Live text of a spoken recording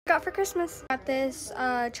got for Christmas. Got this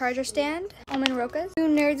charger stand, almond rokas, 2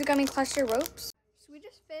 Nerds Gummy Cluster ropes,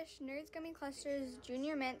 Swedish Fish, Nerds Gummy Clusters,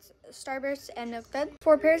 Junior Mints, Starbursts, and Milk Duds.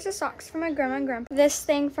 4 pairs of socks for my grandma and grandpa. This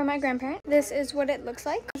thing for my grandparents. This is what it looks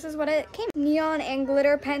like. This is what it came. Neon and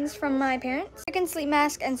glitter pens from my parents. Chicken sleep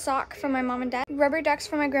mask and sock from my mom and dad. Rubber ducks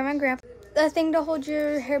for my grandma and grandpa. The thing to hold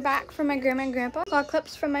your hair back from my grandma and grandpa. Claw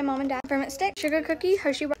clips from my mom and dad. Peppermint stick, sugar cookie,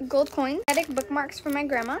 Hershey bar, gold coins, static bookmarks for my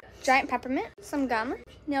grandma, giant peppermint, some gum,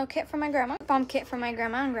 nail kit for my grandma, bomb kit for my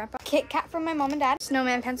grandma and grandpa, Kit Kat for my mom and dad,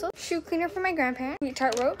 snowman pencil, shoe cleaner for my grandparents, sweet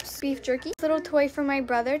tart ropes, beef jerky, little toy for my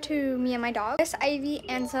brother to me and my dog, this ivy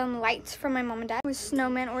and some lights for my mom and dad, with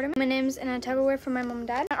snowman ornament, M&Ms and a Tupperware for my mom and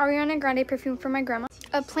dad, an Ariana Grande perfume for my grandma,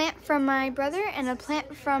 a plant from my brother and a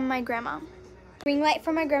plant from my grandma. Ring light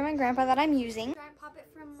for my grandma and grandpa that I'm using. Giant poppet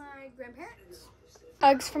from my grandparents.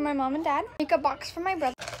 Uggs for my mom and dad. Makeup box for my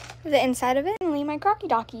brother. The inside of it, and my Crocky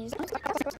Dockies.